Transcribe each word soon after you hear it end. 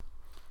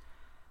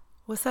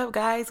What's up,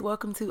 guys?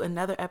 Welcome to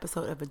another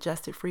episode of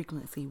Adjusted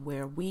Frequency,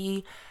 where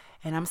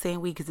and I'm saying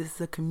we because this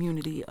is a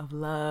community of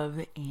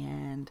love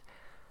and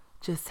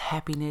just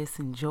happiness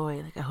and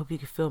joy. Like, I hope you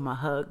can feel my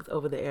hugs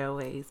over the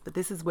airways. But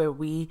this is where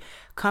we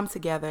come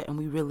together and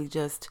we really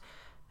just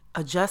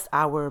adjust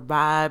our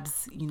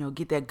vibes,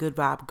 get that good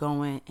vibe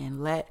going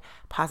and let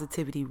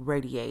positivity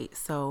radiate.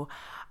 So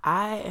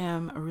I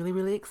am really,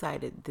 really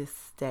excited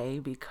this day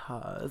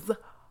because,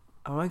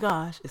 oh my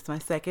gosh, it's my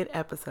second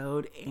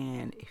episode.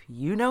 And if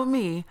you know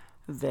me,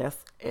 this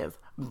is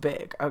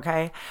big,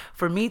 okay?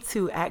 For me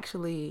to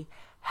actually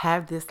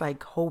have this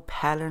like whole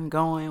pattern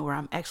going where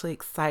I'm actually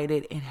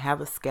excited and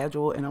have a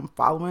schedule and I'm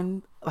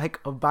following, like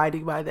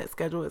abiding by that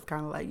schedule, it's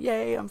kind of like,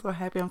 yay, I'm so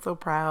happy, I'm so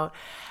proud.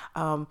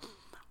 Um,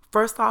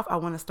 First off, I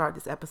want to start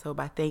this episode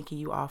by thanking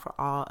you all for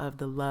all of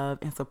the love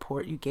and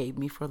support you gave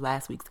me for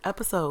last week's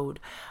episode.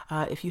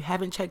 If you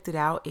haven't checked it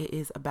out, it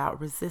is about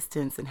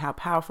resistance and how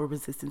powerful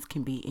resistance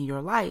can be in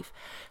your life.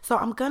 So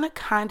I'm going to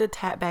kind of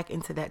tap back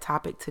into that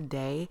topic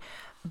today.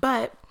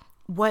 But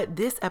what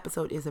this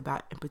episode is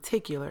about in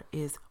particular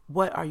is,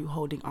 what are you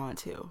holding on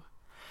to?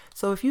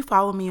 So if you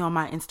follow me on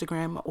my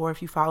Instagram, or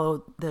if you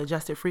follow the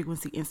Adjusted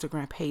Frequency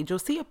Instagram page, you'll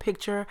see a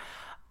picture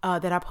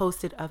that I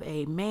posted of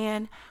a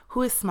man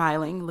who is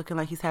smiling, looking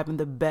like he's having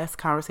the best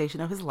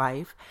conversation of his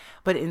life.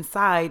 But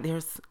inside,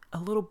 there's a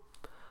little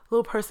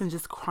person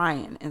just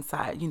crying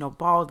inside,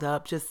 balled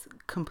up, just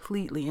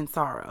completely in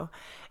sorrow.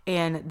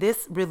 And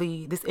this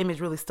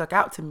image really stuck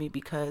out to me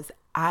because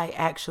I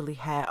actually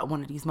had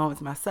one of these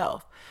moments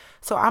myself.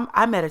 So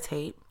I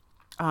meditate.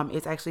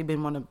 It's actually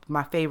been one of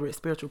my favorite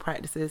spiritual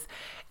practices,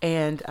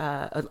 and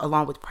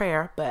along with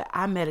prayer. But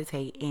I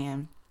meditate,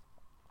 and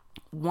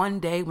one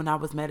day when I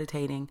was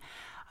meditating,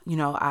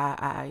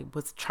 I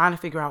was trying to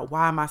figure out,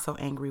 why am I so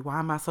angry? Why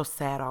am I so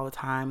sad all the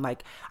time?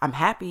 Like, I'm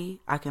happy,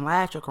 I can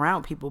laugh, joke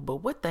around with people, but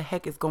what the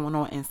heck is going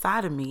on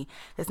inside of me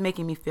that's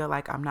making me feel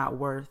like I'm not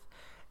worth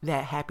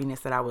that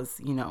happiness that I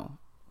was,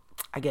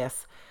 I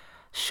guess,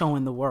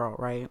 showing the world,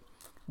 right?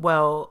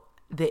 Well,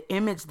 the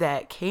image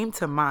that came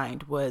to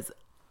mind was,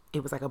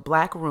 it was like a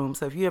black room.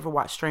 So if you ever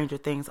watch Stranger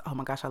Things, oh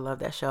my gosh, I love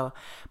that show.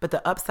 But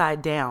the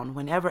upside down,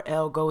 whenever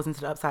Elle goes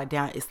into the upside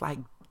down, it's like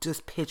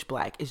just pitch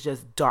black. It's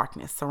just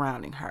darkness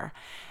surrounding her.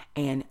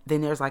 And then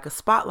there's like a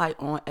spotlight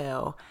on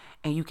Elle,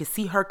 and you can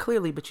see her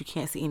clearly, but you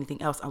can't see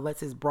anything else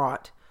unless it's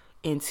brought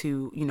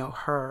into,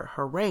 her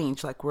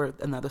range, like where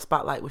another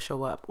spotlight would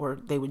show up, or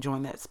they would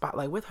join that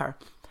spotlight with her.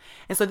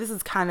 And so this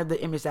is kind of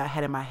the image that I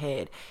had in my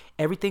head.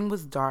 Everything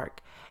was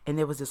dark, and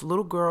there was this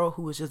little girl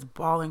who was just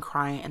bawling,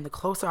 crying. And the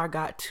closer I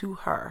got to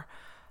her,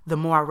 the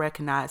more I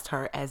recognized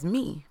her as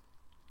me.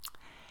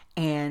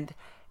 And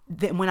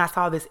then when I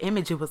saw this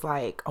image, it was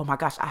like, oh my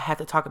gosh, I have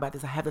to talk about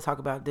this. I have to talk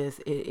about this.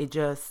 It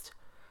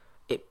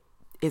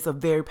is a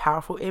very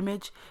powerful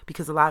image,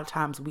 because a lot of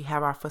times we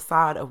have our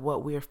facade of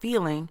what we're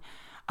feeling,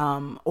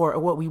 or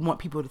what we want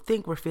people to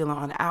think we're feeling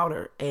on the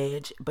outer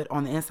edge, but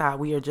on the inside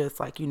we are just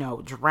like,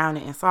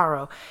 drowning in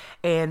sorrow.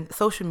 And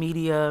social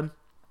media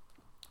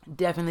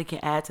definitely can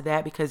add to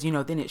that, because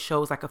then it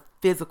shows like a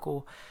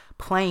physical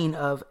plane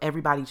of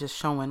everybody just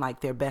showing like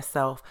their best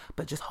self,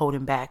 but just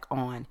holding back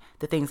on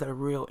the things that are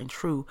real and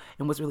true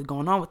and what's really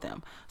going on with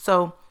them.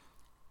 So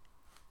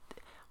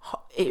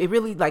it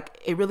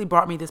really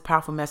brought me this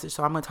powerful message.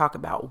 So I'm going to talk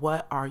about,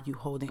 what are you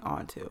holding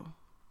on to,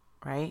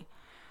 right?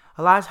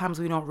 A lot of times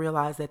we don't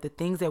realize that the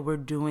things that we're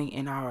doing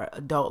in our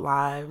adult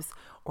lives,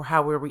 or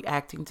how we're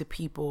reacting to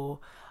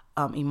people,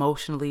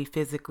 emotionally,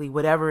 physically,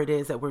 whatever it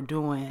is that we're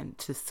doing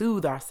to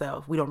soothe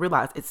ourselves, we don't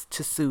realize it's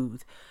to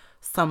soothe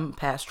some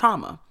past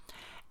trauma.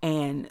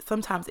 And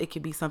sometimes it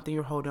could be something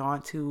you're holding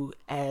on to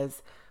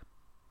as,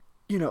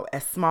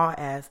 as small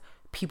as,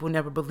 people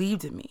never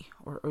believed in me,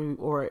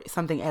 or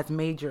something as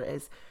major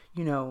as,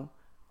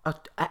 a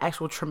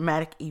actual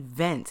traumatic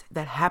event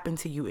that happened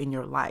to you in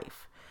your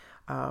life.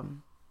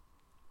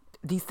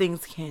 These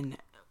things can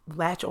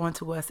latch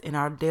onto us in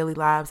our daily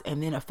lives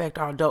and then affect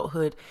our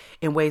adulthood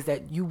in ways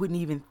that you wouldn't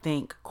even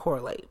think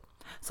correlate.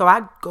 So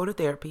I go to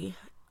therapy.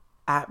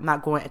 I'm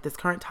not going at this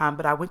current time,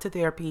 but I went to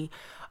therapy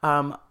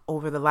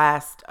over the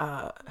last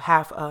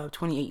half of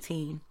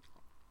 2018,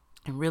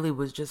 and really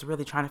was just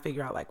really trying to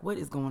figure out, like, what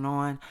is going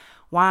on?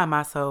 Why am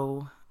I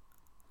so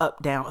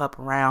up, down, up,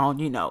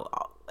 around?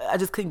 I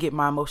just couldn't get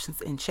my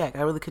emotions in check.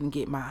 I really couldn't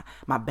get my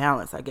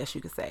balance, I guess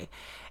you could say.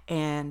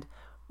 And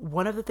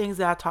one of the things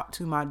that I talked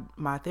to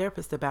my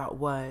therapist about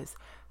was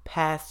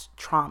past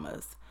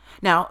traumas.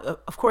 Now,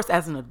 of course,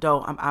 as an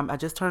adult, I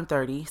just turned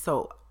 30,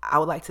 so I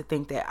would like to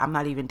think that I'm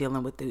not even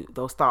dealing with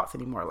those thoughts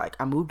anymore. Like,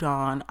 I moved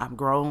on, I'm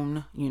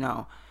grown,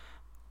 I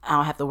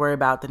don't have to worry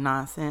about the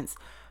nonsense.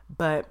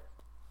 But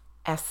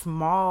as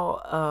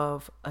small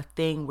of a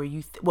thing where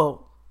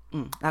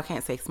I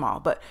can't say small,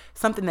 but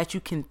something that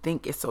you can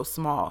think is so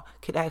small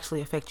could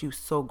actually affect you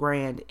so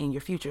grand in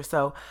your future.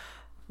 So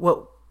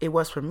what it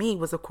was for me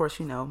was, of course,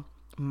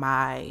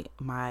 my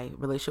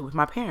relationship with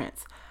my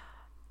parents.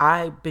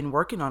 I've been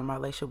working on my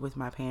relationship with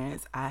my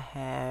parents. I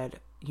had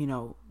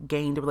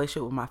gained a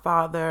relationship with my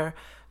father,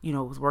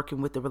 was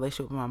working with the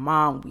relationship with my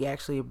mom. We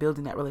actually are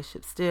building that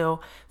relationship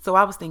still. So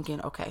I was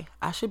thinking, okay,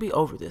 I should be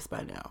over this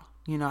by now.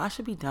 I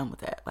should be done with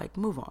that. Like,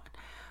 move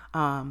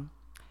on.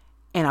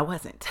 And I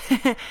wasn't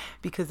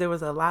because there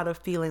was a lot of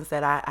feelings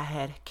that I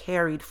had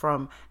carried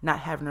from not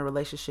having a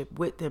relationship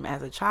with them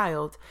as a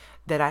child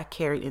that I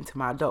carried into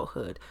my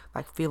adulthood,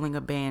 like feeling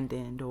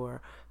abandoned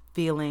or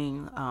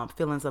feelings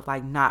of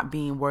like not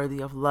being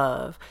worthy of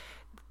love,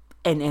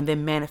 and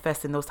then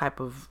manifesting those type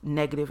of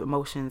negative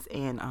emotions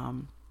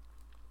and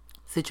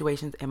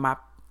situations in my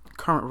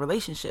current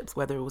relationships,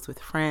 whether it was with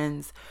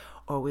friends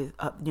or with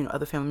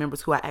other family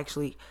members who I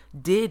actually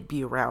did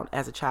be around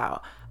as a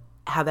child,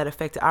 how that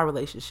affected our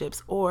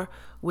relationships, or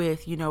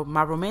with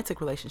my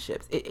romantic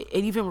relationships, and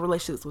even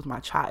relationships with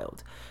my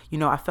child.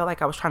 I felt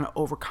like I was trying to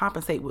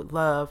overcompensate with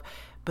love,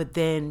 but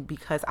then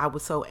because I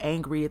was so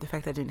angry at the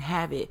fact that I didn't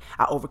have it,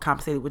 I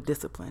overcompensated with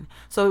discipline.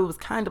 So it was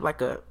kind of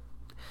like a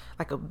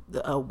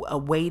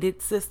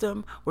weighted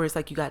system where it's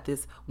like you got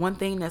this one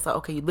thing that's like,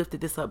 okay, you lifted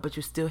this up, but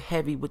you're still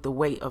heavy with the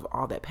weight of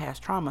all that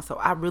past trauma. So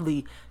I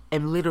really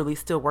am literally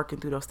still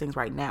working through those things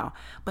right now.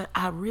 But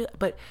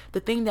the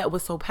thing that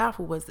was so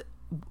powerful was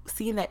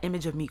seeing that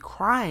image of me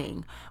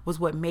crying was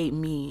what made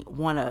me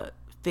want to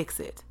fix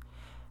it.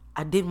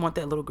 I didn't want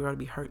that little girl to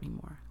be hurt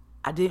anymore.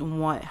 I didn't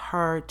want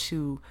her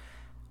to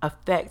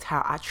affect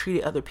how I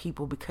treated other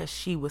people because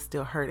she was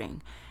still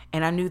hurting.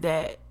 And I knew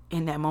that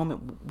in that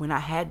moment when I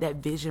had that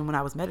vision, when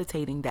I was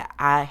meditating, that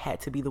I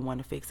had to be the one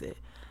to fix it.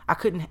 I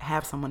couldn't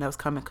have someone else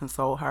come and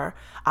console her.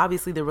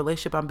 Obviously, the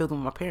relationship I'm building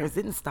with my parents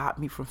didn't stop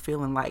me from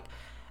feeling like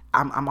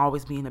I'm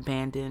always being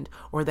abandoned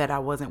or that I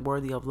wasn't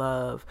worthy of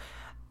love.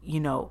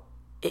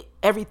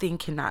 Everything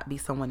cannot be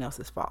someone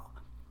else's fault.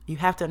 You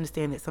have to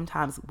understand that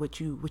sometimes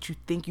what you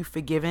think you've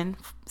forgiven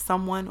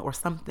someone or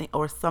something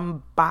or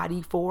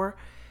somebody for,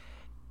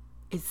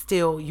 it's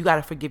still, you got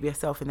to forgive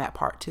yourself in that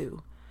part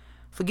too.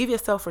 Forgive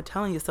yourself for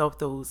telling yourself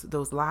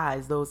those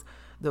lies,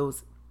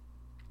 those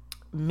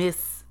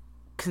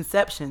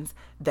misconceptions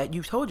that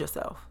you told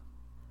yourself.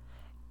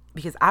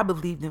 Because I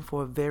believed them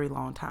for a very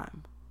long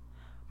time.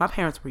 My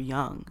parents were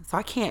young, so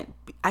I can't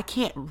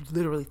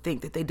literally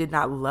think that they did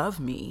not love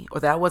me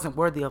or that I wasn't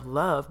worthy of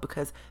love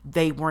because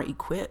they weren't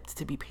equipped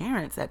to be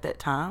parents at that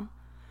time.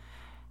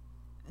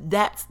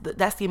 That's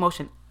the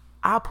emotion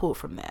I pulled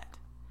from that.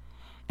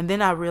 And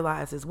then I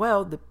realized as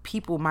well, the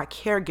people, my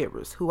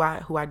caregivers, who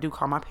I do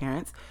call my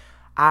parents,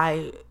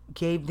 I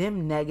gave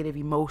them negative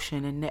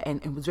emotion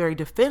and was very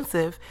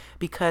defensive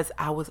because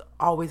I was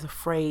always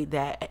afraid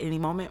that at any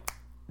moment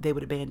they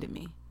would abandon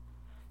me.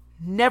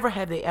 Never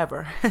have they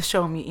ever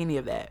shown me any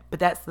of that. But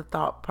that's the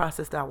thought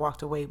process that I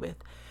walked away with.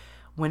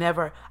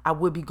 Whenever I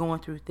would be going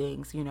through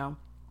things,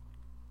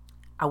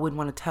 I wouldn't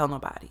want to tell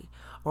nobody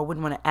or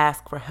wouldn't want to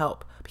ask for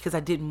help because I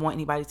didn't want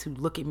anybody to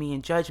look at me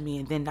and judge me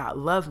and then not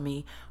love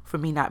me for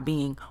me not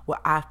being what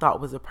I thought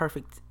was a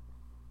perfect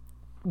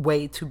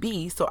way to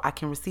be so I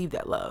can receive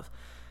that love.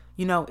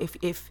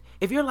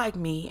 If you're like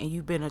me and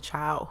you've been a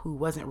child who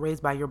wasn't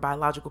raised by your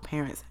biological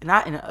parents,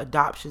 not in an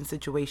adoption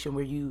situation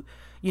where even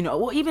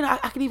I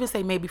can even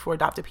say maybe for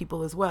adopted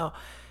people as well,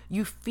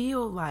 you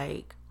feel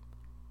like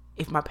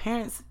if my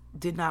parents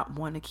did not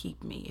want to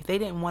keep me, if they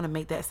didn't want to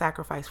make that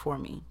sacrifice for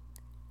me,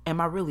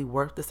 am I really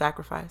worth the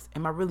sacrifice?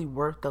 Am I really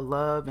worth the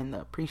love and the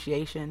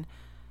appreciation?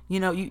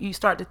 You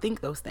start to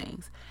think those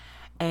things.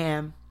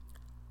 And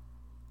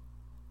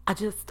I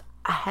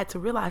had to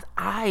realize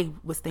I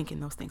was thinking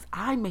those things.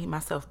 I made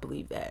myself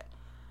believe that.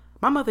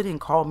 My mother didn't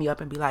call me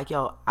up and be like,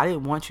 yo, I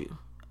didn't want you.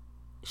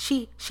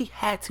 She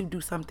had to do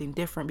something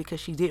different because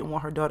she didn't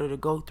want her daughter to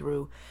go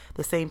through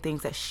the same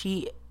things that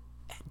she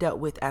dealt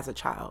with as a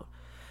child.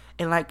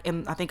 And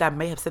I think I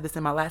may have said this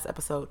in my last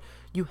episode,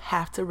 you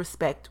have to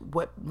respect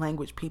what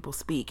language people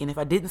speak. And if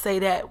I didn't say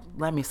that,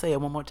 let me say it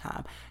one more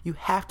time. You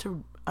have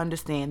to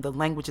understand the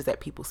languages that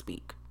people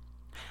speak.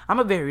 I'm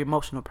a very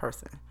emotional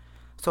person.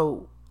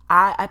 So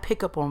I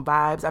pick up on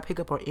vibes. I pick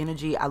up on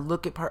energy. I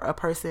look at a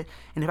person,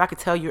 and if I could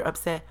tell you're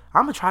upset,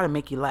 I'm going to try to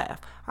make you laugh.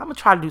 I'm going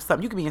to try to do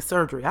something. You could be in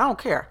surgery. I don't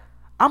care.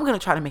 I'm going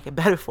to try to make it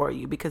better for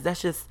you because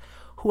that's just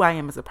who I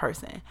am as a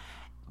person.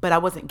 But I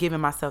wasn't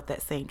giving myself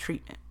that same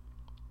treatment.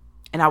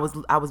 And I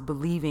was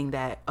believing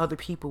that other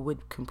people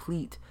would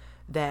complete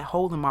that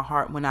hole in my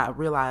heart when I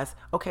realized,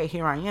 okay,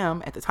 here I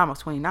am at the time I was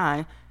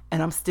 29,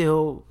 and I'm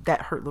still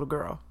that hurt little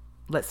girl.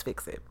 Let's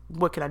fix it.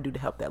 What can I do to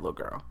help that little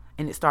girl?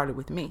 And it started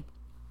with me.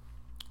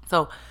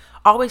 So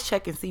always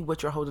check and see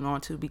what you're holding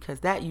on to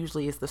because that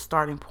usually is the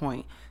starting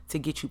point to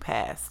get you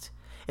past.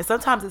 And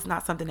sometimes it's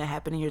not something that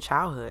happened in your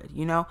childhood.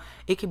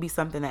 It could be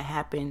something that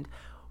happened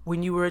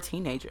when you were a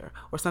teenager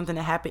or something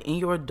that happened in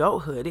your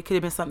adulthood. It could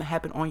have been something that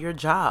happened on your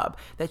job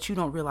that you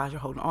don't realize you're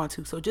holding on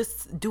to. So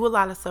just do a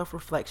lot of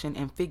self-reflection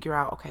and figure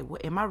out, okay,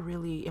 what am I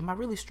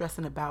really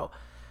stressing about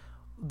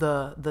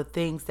the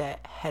things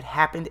that had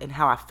happened and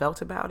how I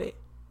felt about it?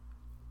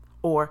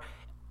 Or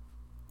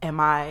am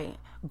I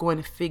going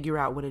to figure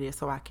out what it is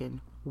so I can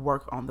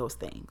work on those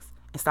things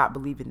and stop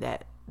believing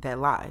that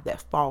lie,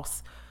 that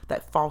false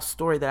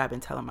story that I've been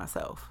telling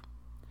myself?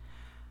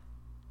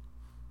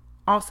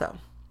 Also,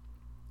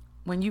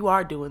 when you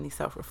are doing these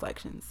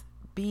self-reflections,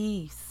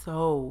 be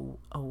so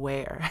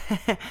aware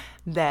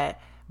that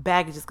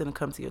baggage is going to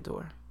come to your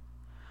door.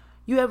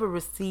 You ever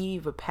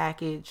receive a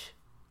package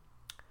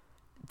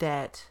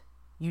that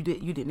you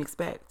didn't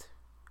expect?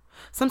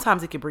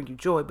 Sometimes it can bring you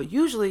joy, but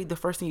usually the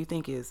first thing you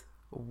think is,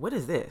 what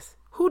is this?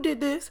 Who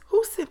did this?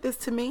 Who sent this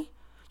to me?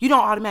 You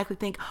don't automatically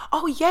think,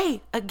 oh,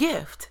 yay, a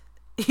gift.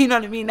 You know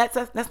what I mean?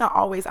 That's not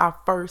always our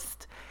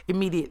first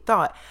immediate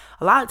thought.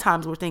 A lot of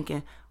times we're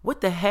thinking,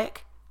 what the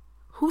heck?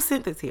 Who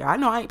sent this here? I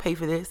know I ain't paid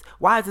for this.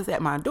 Why is this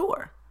at my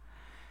door?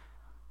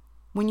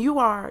 When you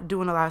are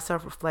doing a lot of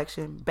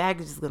self-reflection,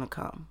 baggage is going to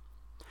come.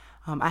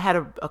 I had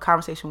a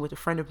conversation with a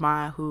friend of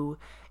mine who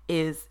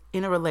is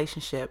in a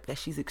relationship that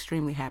she's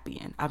extremely happy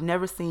in. I've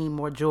never seen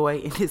more joy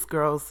in this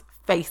girl's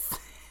face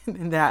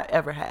than I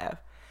ever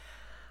have.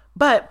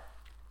 But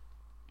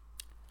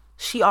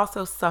she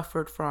also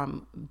suffered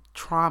from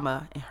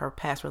trauma in her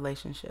past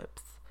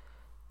relationships.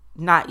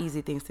 Not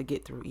easy things to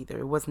get through either.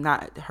 It was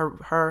not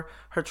her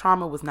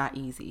trauma was not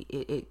easy.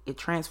 It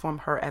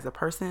transformed her as a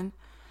person.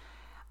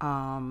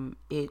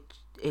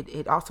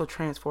 It also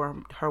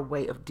transformed her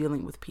way of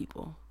dealing with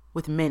people,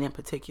 with men in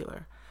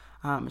particular.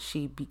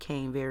 She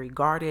became very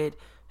guarded.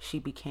 She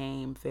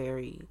became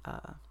very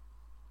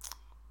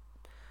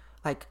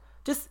it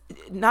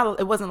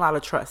wasn't a lot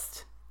of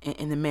trust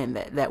in the men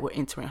that were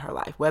entering her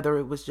life, whether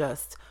it was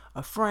just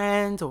a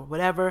friend or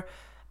whatever.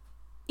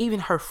 Even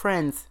her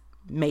friends'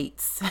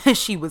 mates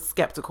she was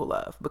skeptical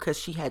of, because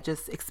she had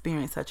just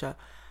experienced such a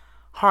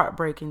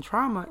heartbreaking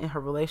trauma in her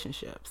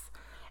relationships.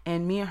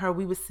 And me and her,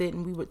 we would sit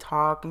and we would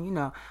talk,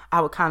 and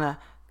I would kind of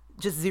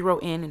just zero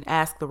in and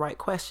ask the right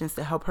questions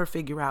to help her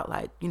figure out,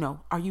 like,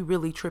 are you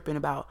really tripping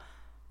about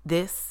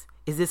this?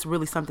 Is this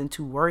really something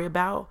to worry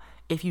about?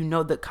 If you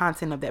know the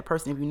content of that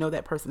person, if you know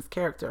that person's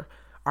character,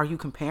 are you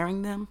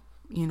comparing them?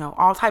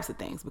 All types of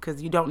things,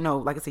 because you don't know,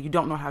 like I said, you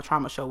don't know how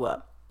trauma show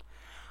up.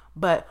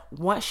 But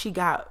once she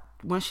got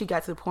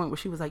to the point where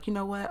she was like, you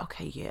know what?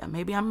 Okay, yeah,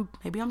 maybe I'm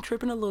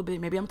tripping a little bit.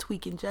 Maybe I'm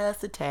tweaking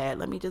just a tad.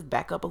 Let me just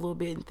back up a little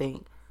bit and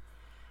think.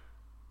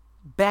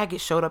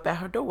 Baggage showed up at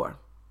her door.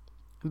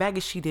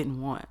 Baggage she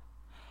didn't want.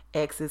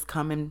 Exes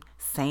coming,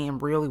 saying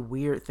really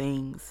weird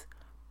things,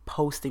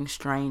 posting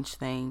strange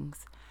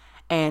things.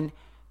 And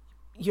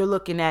you're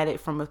looking at it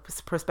from a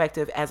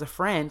perspective as a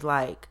friend,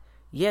 like,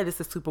 yeah,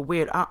 this is super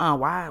weird.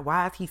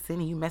 Why is he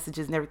sending you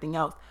messages and everything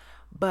else?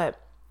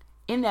 But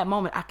in that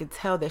moment, I could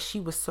tell that she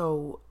was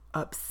so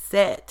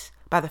upset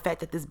by the fact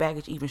that this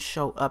baggage even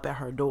showed up at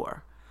her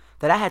door,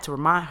 that I had to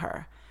remind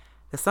her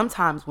that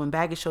sometimes when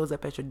baggage shows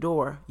up at your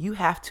door, you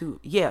have to,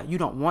 you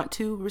don't want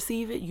to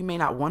receive it. You may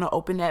not want to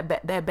open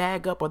that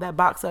bag up or that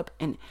box up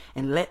and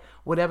let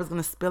whatever's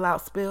going to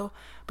spill.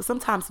 But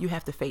sometimes you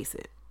have to face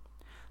it.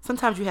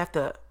 Sometimes you have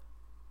to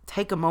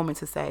take a moment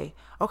to say,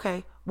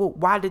 okay, well,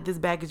 why did this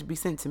baggage be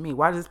sent to me?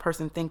 Why does this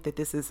person think that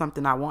this is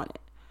something I wanted?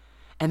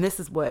 And this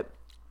is what,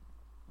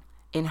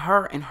 in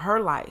her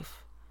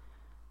life,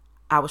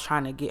 I was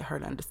trying to get her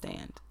to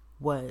understand,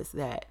 was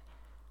that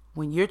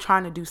when you're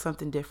trying to do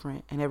something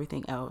different and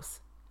everything else,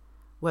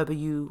 whatever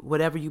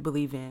you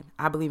believe in,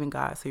 I believe in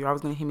God. So you're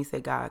always going to hear me say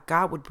God.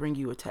 God would bring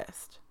you a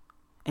test,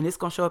 and it's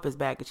going to show up as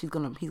baggage. He's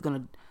going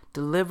to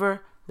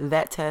deliver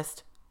that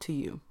test to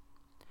you.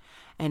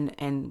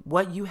 And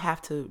what you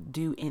have to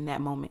do in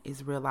that moment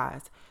is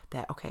realize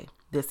that, okay,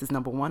 this is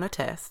number one, a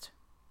test.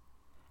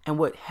 And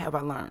what have I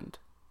learned?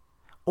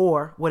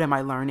 Or what am I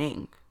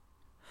learning?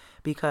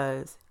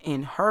 Because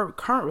in her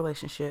current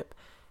relationship,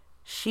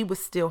 she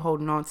was still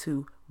holding on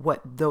to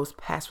what those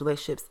past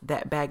relationships,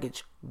 that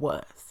baggage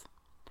was,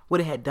 what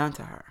it had done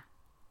to her.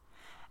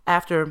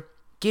 After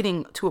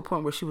getting to a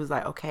point where she was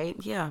like, okay,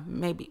 yeah,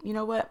 maybe, you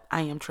know what?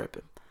 I am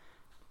tripping.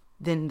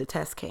 Then the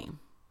test came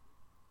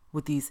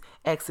with these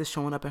exes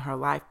showing up in her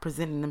life,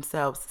 presenting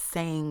themselves,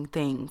 saying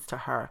things to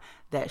her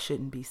that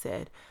shouldn't be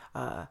said,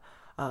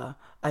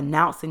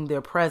 announcing their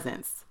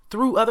presence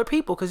through other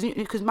people.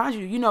 Because mind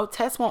you,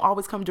 tests won't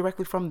always come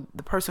directly from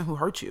the person who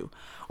hurt you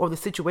or the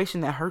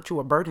situation that hurt you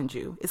or burdened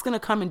you. It's going to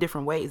come in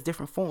different ways,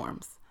 different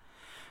forms.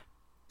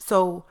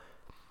 So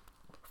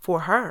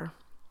for her,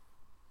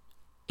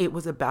 it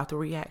was about the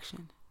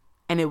reaction.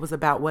 And it was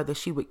about whether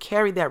she would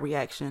carry that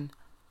reaction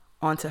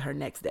onto her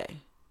next day.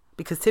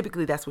 Because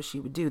typically that's what she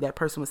would do. That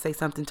person would say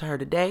something to her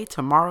today.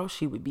 Tomorrow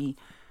she would be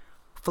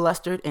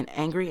flustered and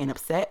angry and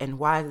upset. And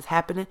why is this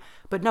happening?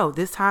 But no,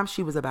 this time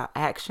she was about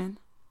action.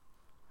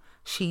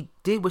 She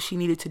did what she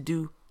needed to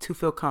do to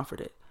feel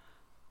comforted.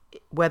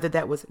 Whether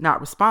that was not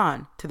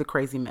respond to the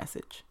crazy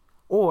message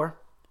or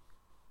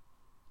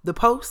the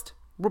post,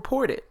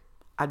 report it.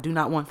 I do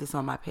not want this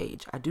on my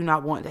page. I do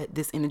not want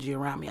this energy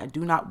around me. I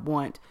do not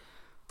want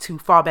to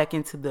fall back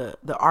into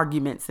the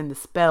arguments and the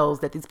spells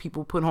that these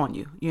people put on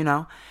you,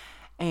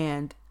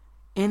 And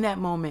in that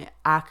moment,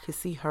 I could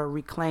see her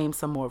reclaim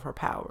some more of her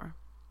power.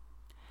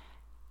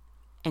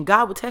 And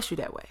God will test you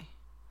that way.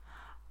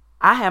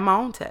 I had my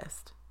own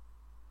test.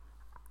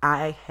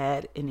 I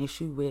had an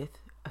issue with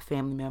a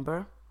family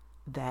member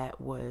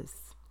that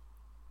was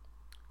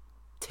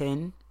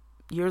 10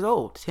 years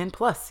old, 10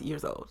 plus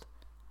years old.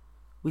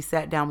 We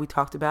sat down, we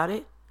talked about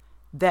it.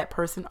 That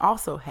person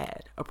also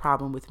had a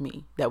problem with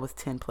me that was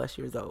 10 plus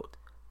years old.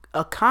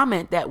 A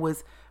comment that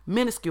was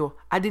minuscule,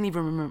 I didn't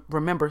even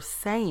remember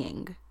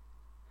saying,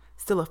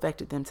 still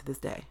affected them to this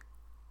day.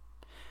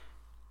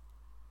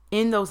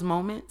 In those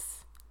moments,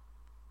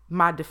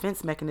 my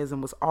defense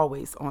mechanism was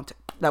always on.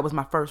 That was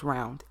my first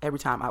round every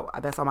time.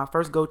 That's all my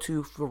first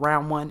go-to for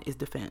round one is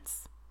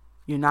defense.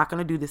 You're not going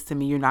to do this to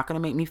me. You're not going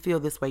to make me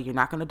feel this way. You're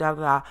not going to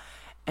da-da-da.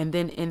 And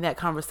then in that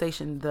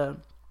conversation,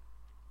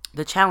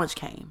 the challenge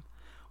came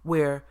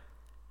where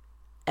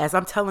as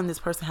I'm telling this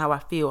person how I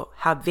feel,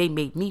 how they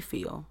made me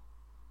feel,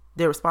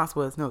 their response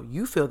was, no,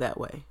 you feel that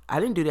way. I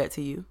didn't do that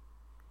to you.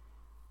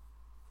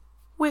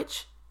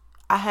 Which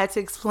I had to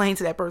explain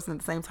to that person at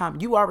the same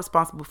time. You are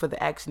responsible for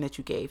the action that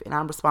you gave, and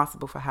I'm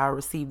responsible for how I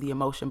received the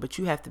emotion, but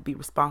you have to be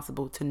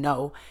responsible to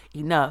know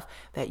enough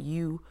that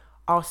you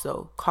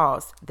also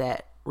caused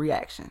that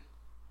reaction.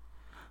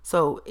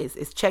 So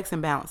it's checks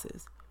and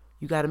balances.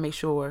 You got to make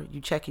sure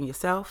you checking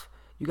yourself.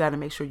 You got to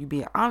make sure you're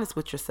being honest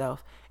with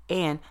yourself,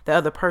 and the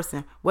other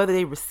person, whether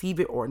they receive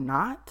it or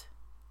not,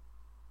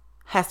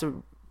 has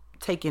to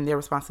take in their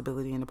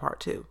responsibility in the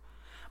part too.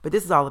 But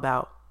this is all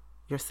about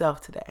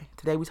yourself today.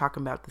 Today we're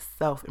talking about the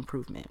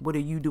self-improvement. What are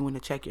you doing to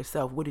check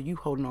yourself? What are you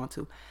holding on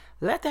to?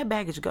 Let that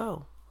baggage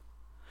go.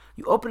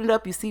 You open it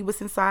up, you see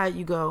what's inside,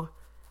 you go,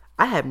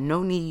 I have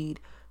no need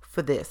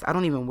for this. I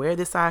don't even wear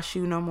this size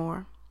shoe no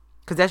more.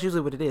 Because that's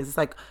usually what it is. It's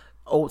like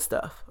old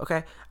stuff,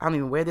 okay? I don't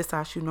even wear this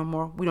size shoe no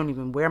more. We don't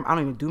even wear them. I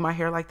don't even do my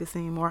hair like this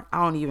anymore.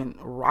 I don't even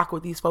rock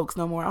with these folks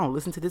no more. I don't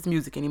listen to this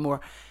music anymore.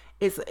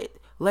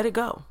 Let it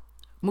go.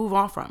 Move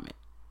on from it.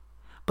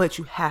 But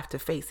you have to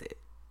face it.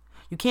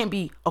 You can't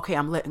be, okay,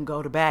 I'm letting go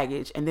of the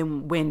baggage. And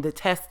then when the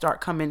tests start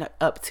coming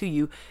up to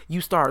you, you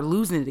start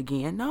losing it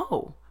again.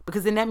 No,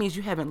 because then that means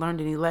you haven't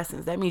learned any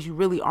lessons. That means you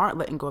really aren't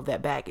letting go of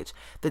that baggage.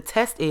 The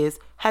test is,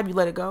 have you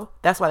let it go?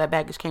 That's why that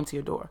baggage came to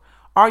your door.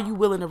 Are you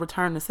willing to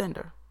return the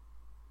sender?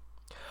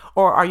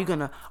 Or are you going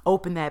to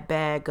open that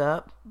bag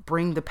up,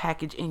 bring the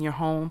package in your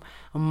home,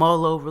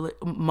 mull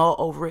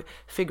over it,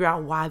 figure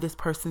out why this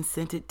person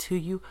sent it to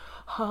you?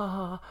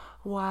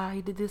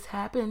 Why did this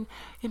happen?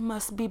 It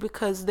must be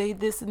because they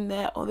this and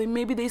that, or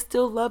maybe they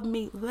still love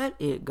me. Let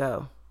it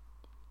go.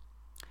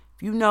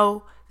 If you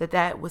know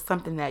that was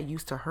something that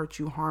used to hurt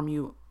you, harm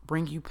you,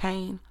 bring you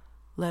pain,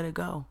 let it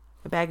go.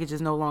 The baggage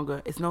is no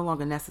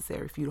longer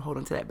necessary for you to hold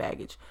on to that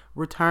baggage.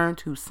 Return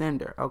to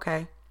sender,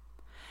 okay?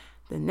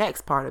 The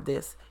next part of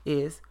this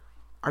is,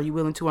 are you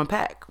willing to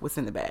unpack what's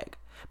in the bag?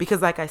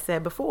 Because like I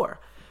said before,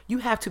 you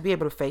have to be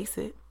able to face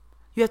it.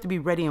 You have to be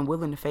ready and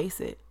willing to face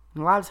it.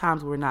 And a lot of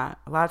times we're not.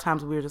 A lot of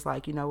times we're just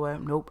like, you know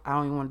what? Nope, I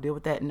don't even want to deal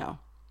with that. No.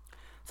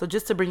 So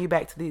just to bring you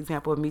back to the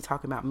example of me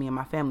talking about me and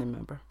my family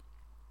member.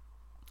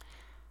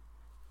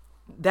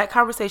 That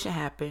conversation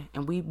happened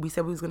and we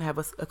said we was going to have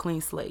a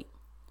clean slate.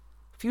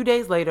 A few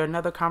days later,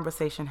 another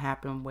conversation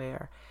happened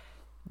where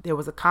there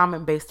was a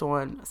comment based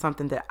on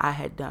something that I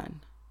had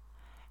done.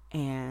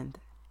 And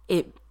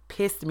it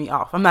pissed me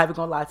off. I'm not even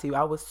gonna lie to you.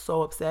 I was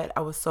so upset. I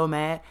was so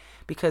mad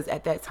because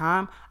at that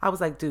time I was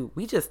like, dude,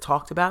 we just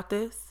talked about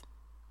this.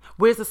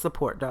 Where's the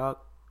support, dog?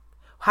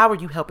 How are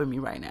you helping me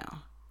right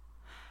now?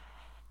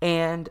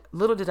 And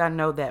little did I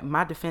know that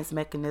my defense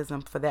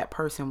mechanism for that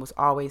person was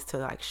always to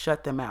like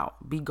shut them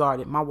out, be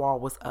guarded. My wall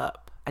was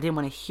up. I didn't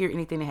want to hear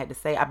anything they had to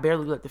say. I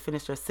barely let them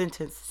finish their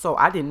sentence. So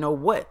I didn't know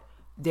what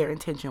their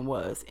intention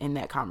was in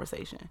that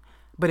conversation.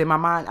 But in my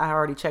mind, I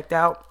already checked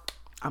out.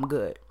 I'm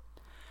good.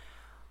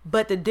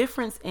 But the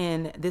difference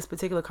in this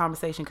particular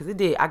conversation, because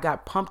I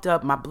got pumped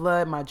up, my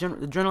blood, my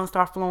adrenaline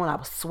started flowing. I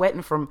was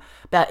sweating from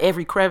about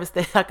every crevice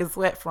that I could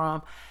sweat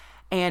from.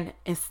 And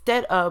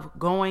instead of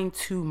going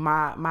to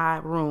my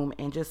room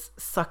and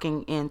just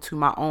sucking into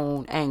my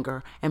own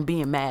anger and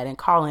being mad and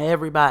calling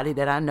everybody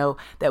that I know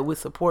that would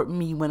support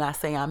me when I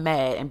say I'm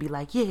mad and be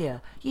like, yeah,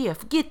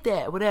 forget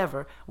that,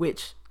 whatever,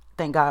 which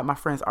thank God my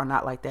friends are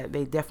not like that.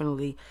 They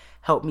definitely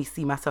help me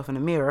see myself in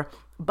the mirror.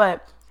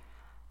 But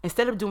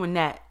instead of doing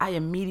that, I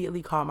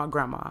immediately called my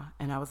grandma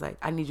and I was like,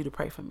 I need you to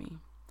pray for me.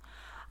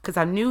 Because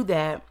I knew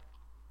that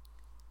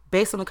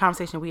based on the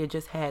conversation we had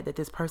just had, that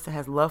this person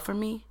has love for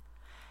me.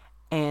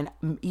 And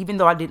even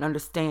though I didn't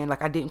understand,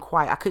 like I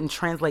couldn't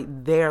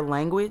translate their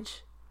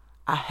language,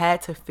 I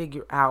had to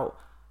figure out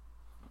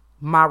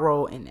my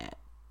role in that.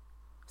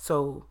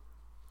 So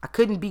I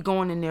couldn't be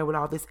going in there with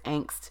all this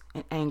angst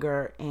and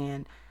anger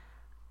and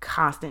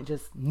constant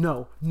just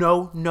no,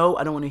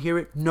 I don't want to hear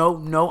it.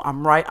 No,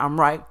 I'm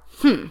right.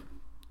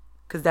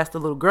 Because that's the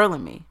little girl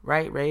in me,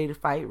 right? Ready to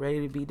fight,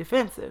 ready to be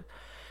defensive.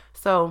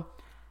 So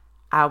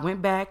I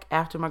went back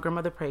after my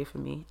grandmother prayed for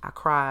me. I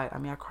cried.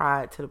 I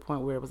cried to the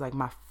point where it was like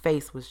my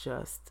face was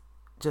just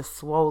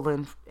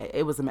swollen.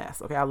 It was a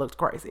mess. Okay, I looked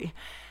crazy.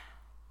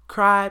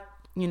 Cried,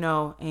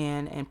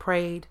 and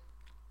prayed.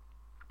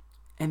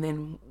 And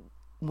then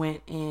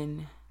went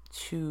in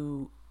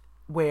to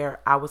where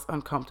I was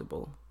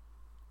uncomfortable,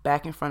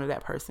 back in front of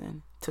that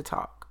person to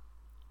talk.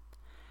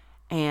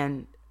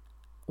 And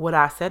what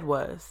I said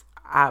was,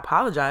 I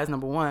apologize,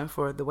 number one,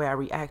 for the way I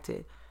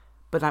reacted,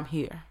 but I'm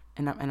here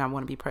and I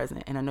want to be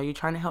present. And I know you're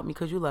trying to help me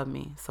because you love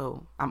me.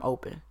 So I'm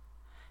open.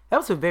 That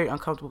was a very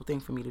uncomfortable thing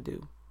for me to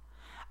do.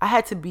 I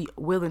had to be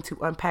willing to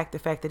unpack the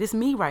fact that it's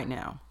me right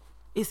now.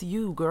 It's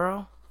you,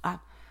 girl. I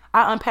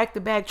unpacked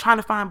the bag trying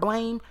to find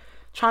blame,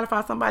 trying to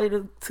find somebody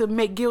to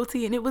make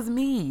guilty. And it was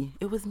me.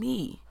 It was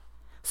me.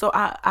 So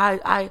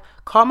I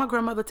called my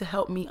grandmother to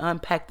help me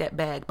unpack that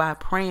bag by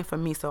praying for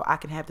me so I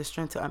can have the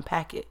strength to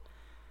unpack it.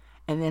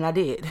 And then I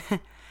did.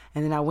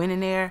 And then I went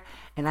in there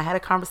and I had a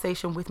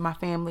conversation with my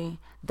family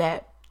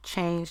that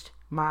changed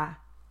my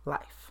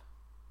life.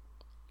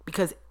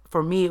 Because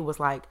for me, it was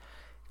like,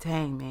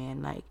 dang,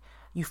 man, like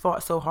you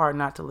fought so hard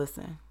not to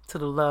listen to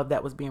the love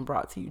that was being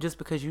brought to you just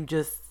because you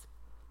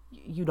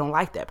don't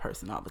like that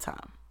person all the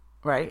time,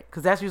 right?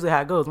 Because that's usually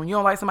how it goes. When you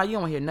don't like somebody, you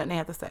don't hear nothing they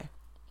have to say.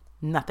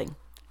 Nothing.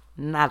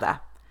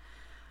 Nada.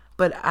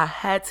 But I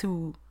had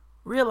to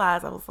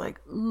realize, I was like,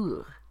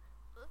 ugh,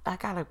 I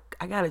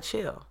gotta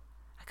chill.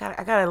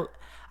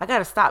 I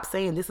gotta stop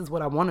saying this is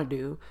what I want to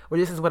do or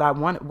this is what I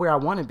want, where I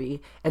want to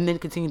be, and then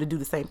continue to do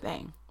the same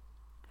thing.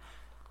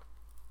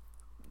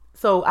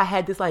 So I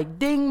had this like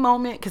ding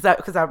moment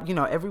because I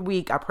every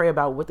week I pray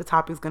about what the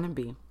topic is going to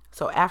be.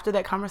 So after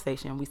that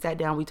conversation, we sat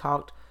down, we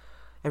talked,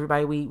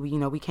 everybody,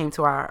 we came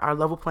to our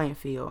level playing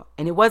field,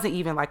 and it wasn't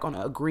even like on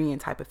an agreeing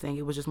type of thing.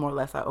 It was just more or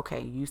less like,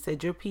 okay, you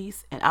said your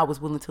piece and I was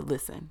willing to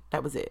listen.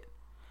 That was it.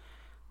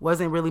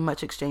 Wasn't really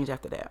much exchange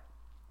after that.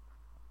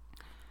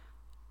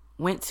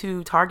 Went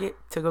to Target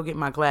to go get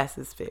my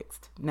glasses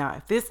fixed. Now,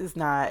 if this is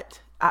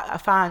not, I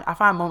find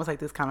moments like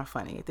this kind of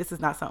funny. If this is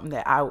not something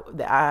that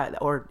I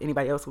or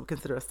anybody else would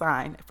consider a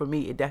sign, for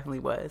me, it definitely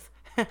was.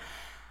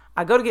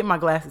 I go to get my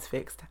glasses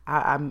fixed.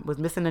 I was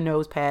missing a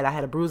nose pad. I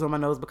had a bruise on my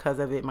nose because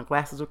of it. My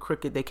glasses were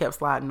crooked. They kept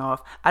sliding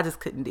off. I just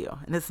couldn't deal.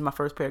 And this is my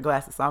first pair of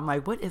glasses. So I'm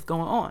like, what is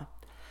going on?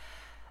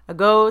 I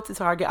go to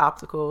Target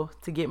Optical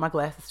to get my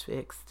glasses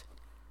fixed,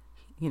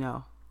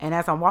 and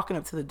as I'm walking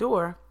up to the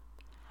door,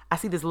 I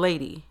see this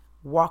lady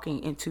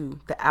walking into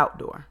the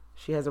outdoor.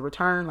 She has a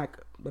return, like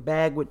a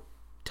bag with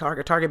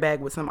Target bag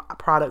with some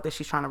product that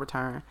she's trying to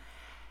return.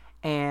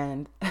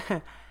 And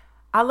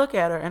I look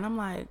at her and I'm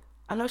like,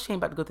 I know she ain't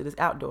about to go through this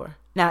outdoor.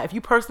 Now, if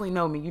you personally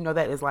know me, you know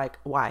that is like,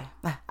 why?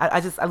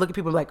 I look at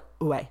people like,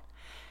 why?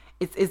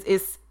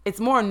 It's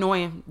more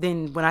annoying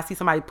than when I see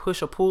somebody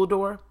push a pool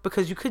door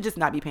because you could just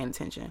not be paying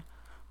attention.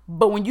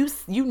 But when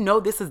you know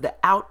this is the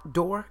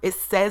outdoor, it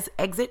says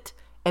exit,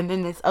 and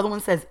then this other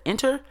one says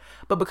enter,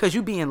 but because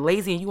you being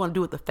lazy and you want to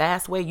do it the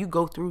fast way, you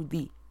go through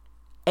the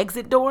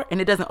exit door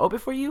and it doesn't open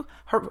for you.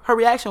 Her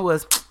reaction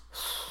was,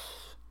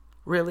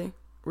 really,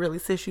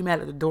 sis, you mad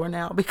at the door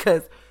now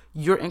because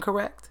you're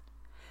incorrect?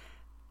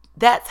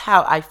 That's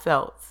how I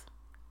felt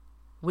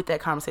with that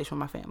conversation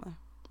with my family.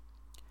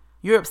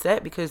 You're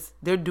upset because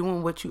they're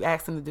doing what you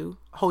asked them to do,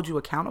 hold you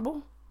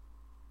accountable?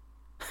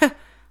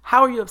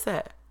 How are you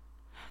upset?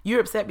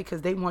 You're upset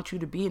because they want you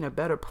to be in a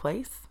better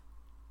place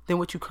than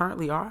what you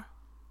currently are?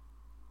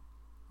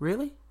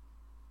 Really?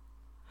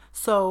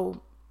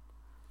 So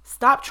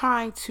stop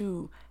trying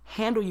to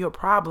handle your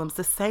problems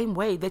the same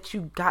way that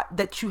you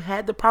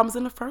had the problems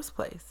in the first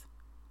place.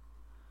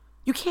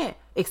 You can't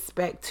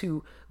expect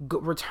to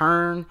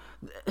return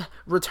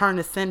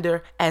the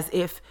sender as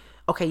if,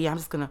 okay, yeah, I'm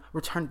just going to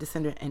return the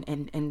sender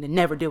and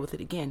never deal with it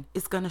again.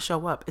 It's going to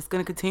show up. It's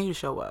going to continue to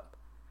show up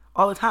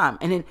all the time.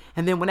 And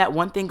then when that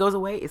one thing goes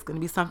away, it's going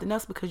to be something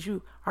else because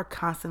you are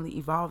constantly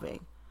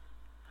evolving.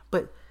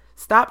 But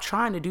stop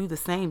trying to do the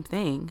same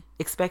thing,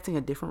 expecting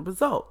a different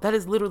result. That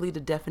is literally the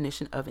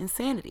definition of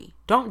insanity.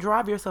 Don't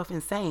drive yourself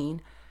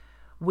insane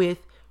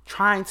with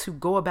trying to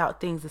go about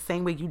things the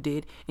same way you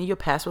did in your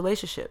past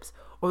relationships,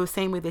 or the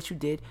same way that you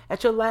did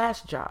at your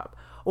last job,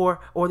 or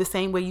the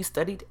same way you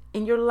studied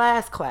in your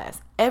last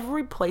class.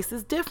 Every place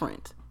is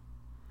different.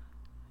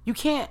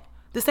 The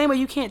same way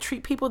you can't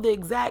treat people the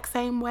exact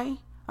same way.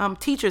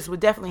 Teachers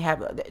definitely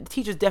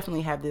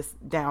have this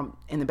down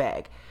in the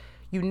bag.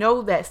 You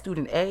know that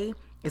student A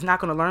is not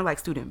going to learn like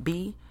student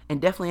B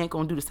and definitely ain't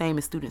going to do the same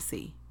as student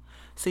C.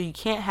 So you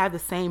can't have the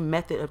same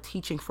method of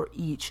teaching for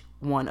each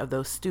one of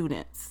those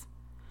students.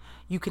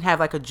 You can have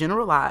like a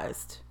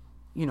generalized,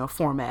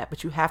 format,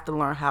 but you have to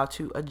learn how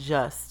to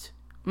adjust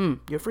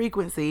your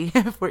frequency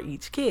for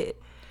each kid.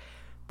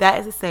 That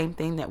is the same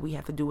thing that we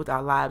have to do with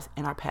our lives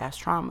and our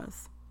past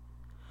traumas.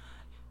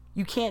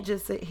 You can't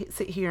just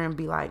sit here and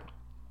be like,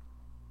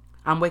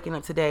 I'm waking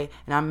up today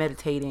and I'm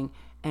meditating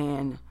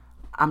and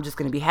I'm just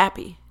going to be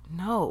happy.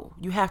 No,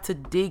 you have to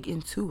dig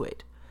into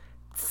it.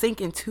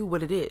 Sink into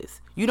what it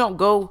is. You don't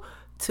go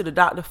to the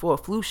doctor for a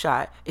flu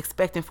shot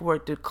expecting for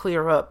it to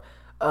clear up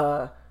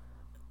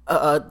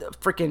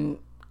freaking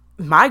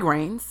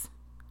migraines.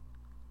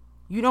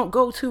 You don't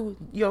go to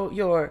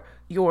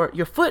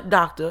your foot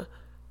doctor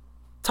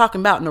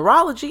talking about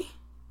neurology.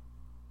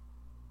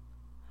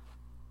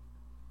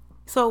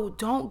 So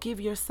don't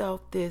give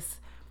yourself this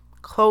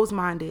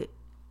closed-minded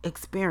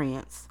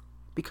experience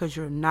because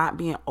you're not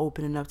being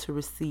open enough to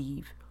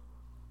receive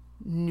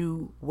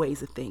new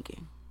ways of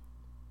thinking.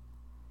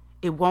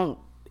 It won't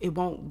it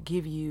won't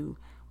give you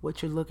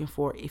what you're looking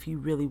for if you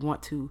really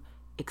want to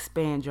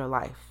expand your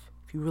life.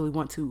 If you really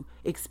want to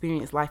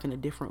experience life in a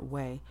different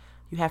way,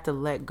 you have to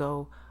let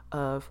go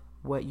of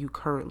what you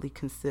currently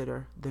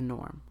consider the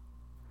norm.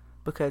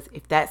 Because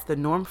if that's the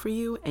norm for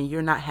you and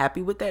you're not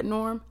happy with that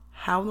norm,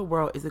 how in the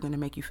world is it going to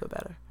make you feel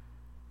better?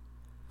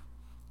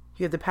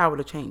 You have the power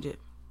to change it.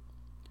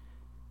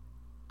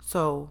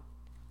 So,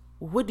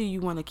 what do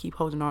you want to keep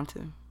holding on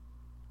to?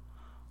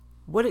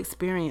 What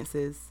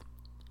experiences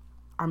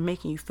are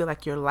making you feel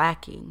like you're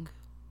lacking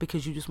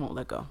because you just won't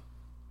let go?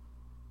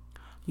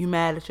 You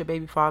mad at your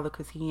baby father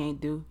because he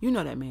ain't do? You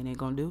know that man ain't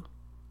gonna do.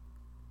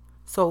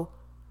 So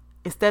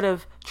instead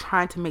of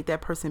trying to make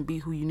that person be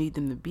who you need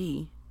them to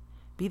be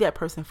that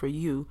person for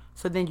you,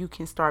 so then you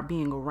can start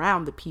being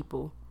around the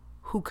people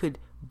who could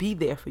be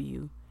there for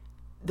you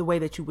the way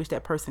that you wish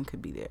that person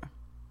could be there.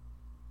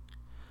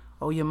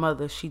 Oh, your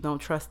mother, she don't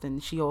trust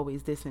and she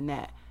always this and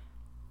that.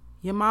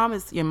 Your mom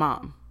is your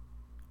mom.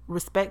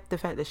 Respect the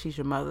fact that she's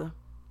your mother,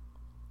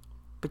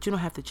 but you don't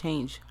have to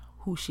change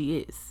who she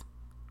is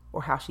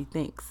or how she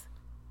thinks.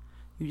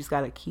 You just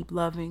got to keep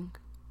loving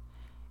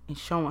and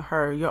showing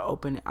her your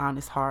open and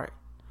honest heart,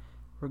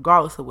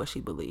 regardless of what she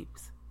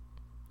believes,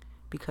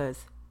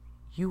 because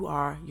you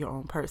are your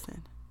own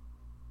person.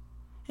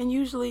 And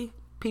usually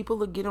people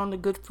will get on the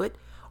good foot,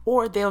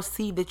 or they'll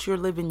see that you're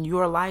living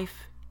your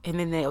life and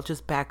then they'll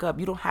just back up.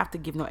 You don't have to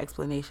give no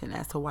explanation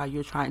as to why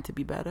you're trying to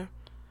be better.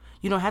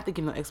 You don't have to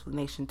give no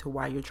explanation to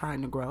why you're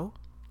trying to grow.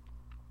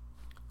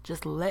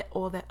 Just let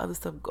all that other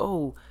stuff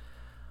go.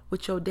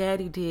 What your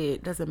daddy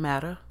did doesn't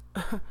matter.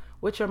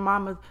 What your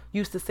mama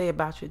used to say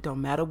about you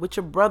don't matter. What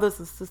your brothers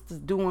and sisters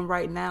doing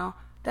right now,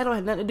 that don't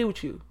have nothing to do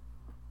with you.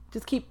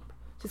 Just keep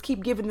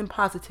giving them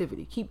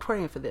positivity. Keep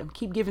praying for them.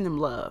 Keep giving them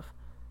love.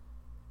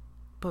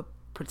 But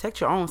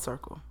protect your own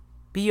circle.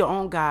 Be your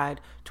own guide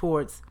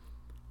towards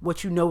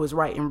what you know is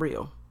right and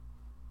real.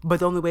 But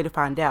the only way to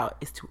find out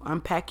is to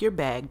unpack your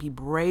bag, be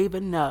brave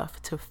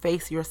enough to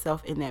face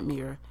yourself in that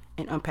mirror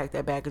and unpack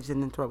that baggage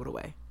and then throw it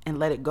away and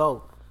let it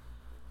go.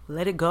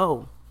 Let it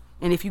go.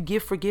 And if you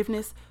give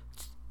forgiveness,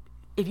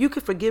 if you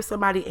could forgive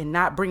somebody and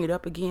not bring it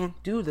up again,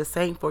 do the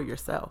same for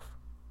yourself.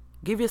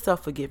 Give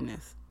yourself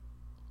forgiveness.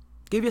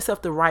 Give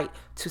yourself the right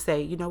to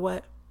say, you know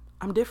what?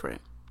 I'm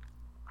different.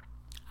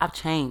 I've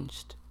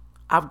changed.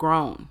 I've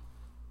grown.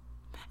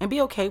 And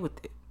be okay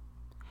with it.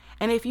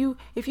 And if you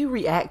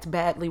react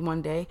badly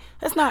one day,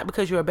 that's not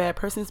because you're a bad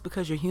person, it's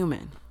because you're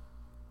human.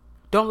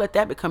 Don't let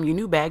that become your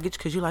new baggage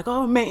because you're like,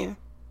 oh man,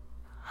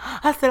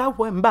 I said I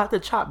wasn't about to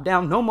chop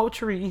down no more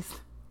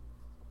trees.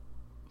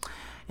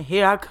 And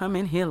here I come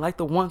in here like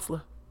the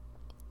Onceler.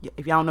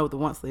 If y'all know what the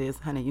Onceler is,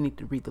 honey, you need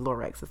to read the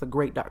Lorax. It's a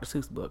great Dr.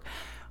 Seuss book.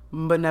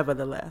 But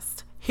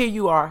nevertheless, here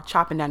you are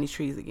chopping down these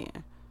trees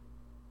again.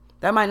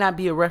 That might not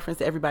be a reference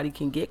that everybody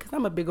can get because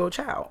I'm a big old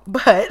child.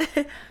 But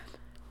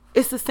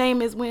it's the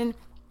same as when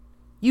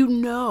you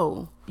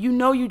know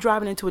you're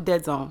driving into a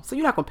dead zone. So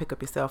you're not going to pick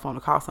up your cell phone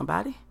to call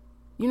somebody.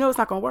 You know it's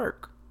not going to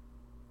work.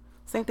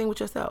 Same thing with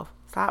yourself.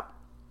 Stop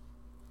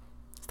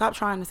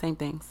trying the same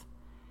things.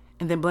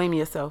 And then blaming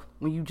yourself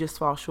when you just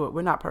fall short.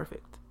 We're not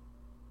perfect.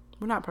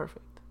 We're not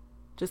perfect.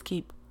 Just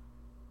keep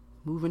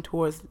moving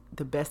towards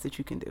the best that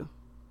you can do.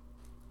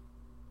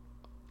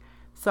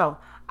 So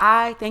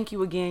I thank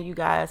you again, you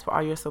guys, for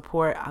all your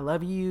support. I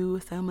love you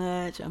so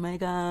much. Oh my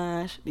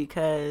gosh.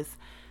 Because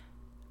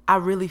I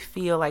really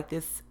feel like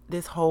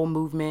this whole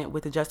movement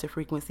with Adjusted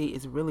Frequency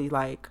is really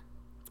like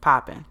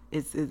popping.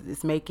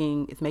 It's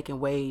making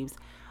waves.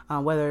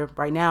 Whether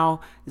right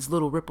now it's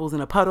little ripples in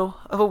a puddle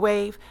of a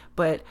wave,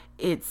 but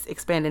it's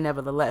expanding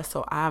nevertheless.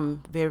 So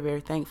I'm very, very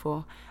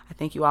thankful. I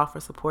thank you all for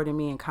supporting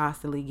me and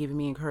constantly giving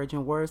me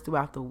encouraging words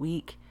throughout the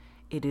week.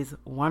 It is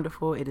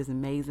wonderful. It is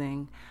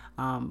amazing.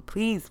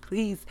 Please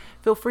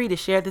feel free to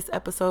share this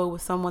episode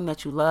with someone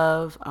that you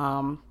love,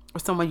 or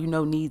someone you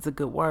know needs a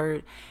good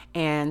word.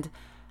 And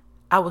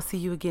I will see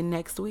you again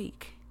next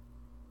week.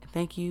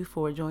 Thank you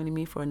for joining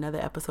me for another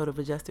episode of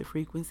Adjusted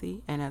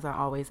Frequency. And as I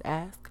always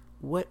ask,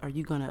 what are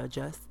you going to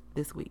adjust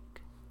this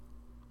week?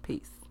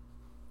 Peace.